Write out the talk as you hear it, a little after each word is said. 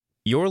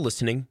You're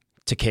listening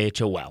to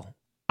KHOL.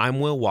 I'm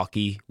Will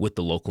Walkie with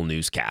the local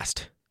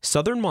newscast.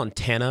 Southern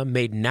Montana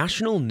made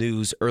national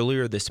news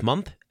earlier this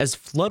month as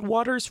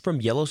floodwaters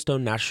from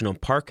Yellowstone National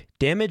Park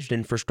damaged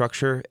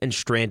infrastructure and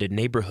stranded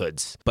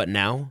neighborhoods. But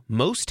now,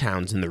 most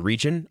towns in the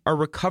region are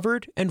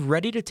recovered and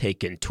ready to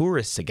take in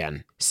tourists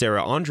again.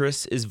 Sarah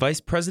Andrus is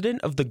vice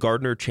president of the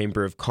Gardner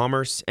Chamber of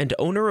Commerce and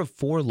owner of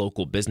 4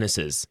 local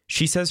businesses.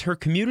 She says her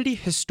community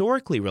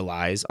historically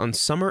relies on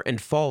summer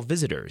and fall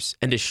visitors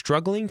and is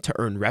struggling to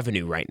earn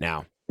revenue right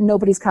now.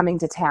 Nobody's coming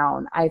to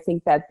town. I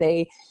think that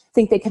they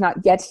think they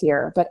cannot get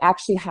here, but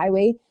actually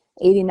Highway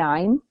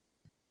 89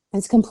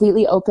 is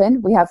completely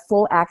open. We have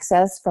full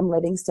access from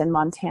Livingston,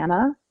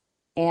 Montana.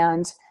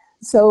 And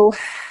so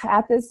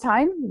at this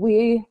time,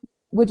 we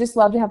would just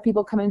love to have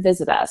people come and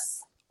visit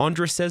us.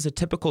 Andra says a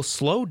typical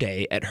slow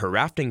day at her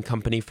rafting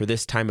company for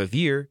this time of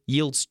year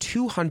yields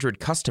 200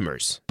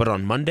 customers. But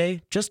on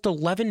Monday, just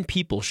 11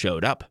 people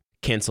showed up.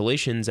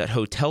 Cancellations at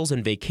hotels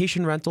and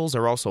vacation rentals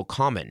are also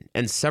common,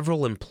 and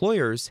several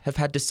employers have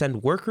had to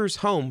send workers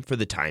home for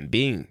the time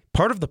being.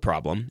 Part of the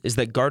problem is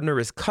that Gardner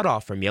is cut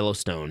off from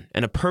Yellowstone,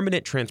 and a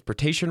permanent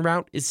transportation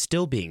route is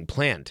still being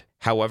planned.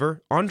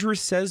 However, Andrews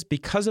says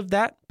because of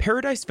that,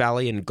 Paradise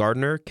Valley and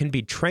Gardner can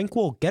be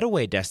tranquil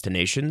getaway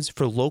destinations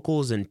for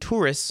locals and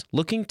tourists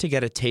looking to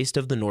get a taste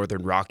of the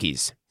Northern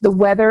Rockies. The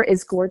weather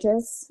is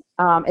gorgeous.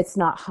 It's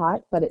not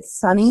hot, but it's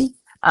sunny.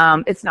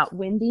 It's not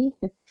windy.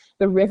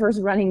 The river's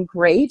running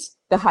great.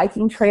 The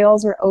hiking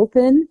trails are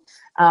open.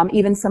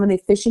 Even some of the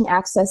fishing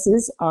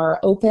accesses are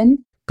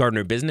open.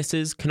 Gardner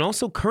businesses can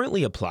also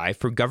currently apply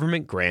for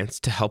government grants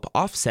to help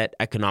offset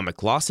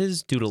economic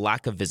losses due to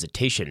lack of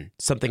visitation,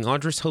 something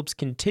Andrus hopes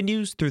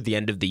continues through the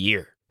end of the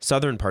year.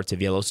 Southern parts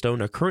of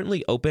Yellowstone are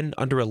currently open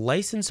under a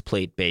license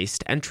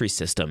plate-based entry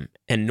system,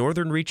 and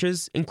northern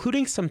reaches,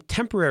 including some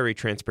temporary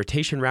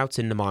transportation routes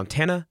into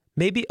Montana,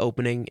 may be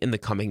opening in the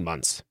coming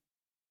months.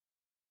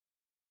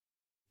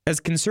 As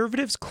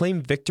conservatives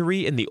claim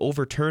victory in the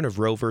overturn of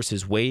Roe v.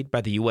 Wade by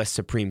the U.S.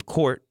 Supreme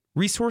Court,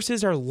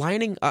 resources are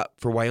lining up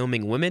for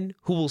Wyoming women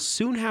who will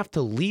soon have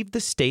to leave the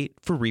state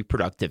for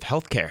reproductive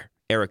health care.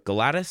 Eric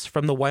Galatis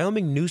from the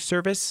Wyoming News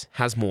Service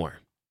has more.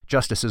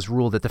 Justices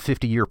ruled that the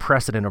 50-year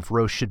precedent of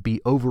Roe should be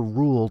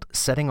overruled,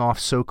 setting off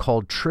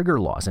so-called trigger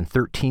laws in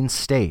 13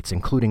 states,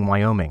 including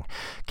Wyoming.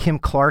 Kim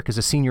Clark is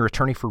a senior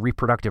attorney for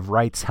reproductive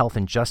rights, health,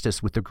 and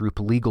justice with the group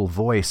Legal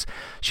Voice.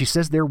 She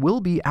says there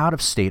will be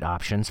out-of-state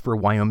options for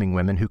Wyoming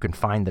women who can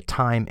find the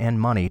time and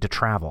money to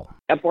travel.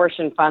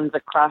 Abortion funds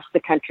across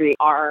the country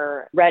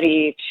are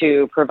ready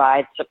to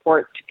provide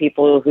support to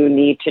people who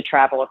need to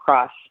travel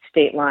across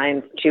state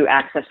lines to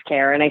access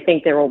care. And I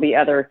think there will be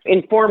other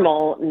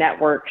informal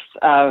networks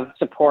of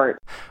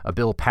support. A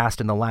bill passed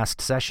in the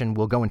last session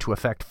will go into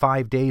effect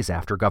 5 days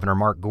after Governor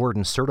Mark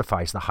Gordon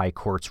certifies the High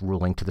Court's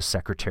ruling to the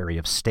Secretary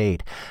of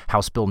State.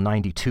 House Bill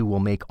 92 will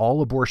make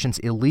all abortions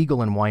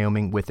illegal in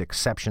Wyoming with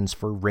exceptions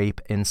for rape,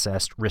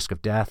 incest, risk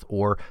of death,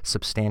 or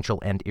substantial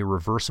and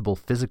irreversible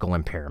physical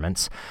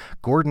impairments.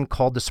 Gordon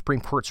called the Supreme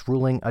Court's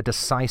ruling a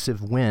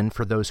decisive win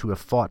for those who have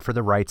fought for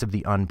the rights of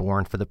the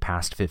unborn for the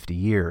past 50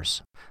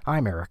 years.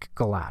 I'm Eric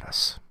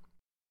Galatis.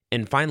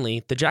 And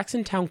finally, the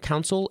Jackson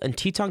Council and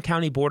Teton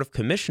County Board of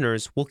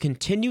Commissioners will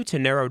continue to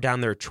narrow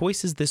down their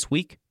choices this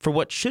week for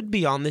what should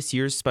be on this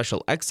year's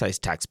special excise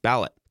tax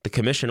ballot. The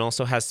commission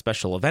also has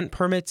special event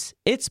permits,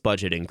 its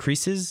budget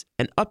increases,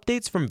 and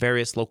updates from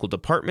various local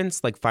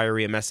departments like Fire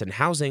EMS and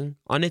Housing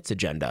on its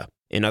agenda.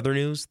 In other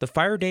news, the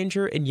fire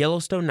danger in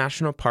Yellowstone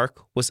National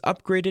Park was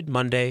upgraded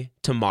Monday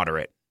to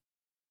moderate.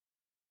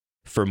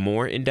 For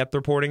more in-depth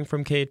reporting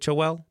from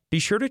KHOL, be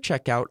sure to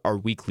check out our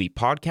weekly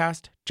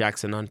podcast,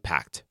 Jackson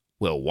Unpacked.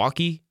 Will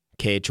Walkie,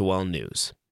 KHOL News.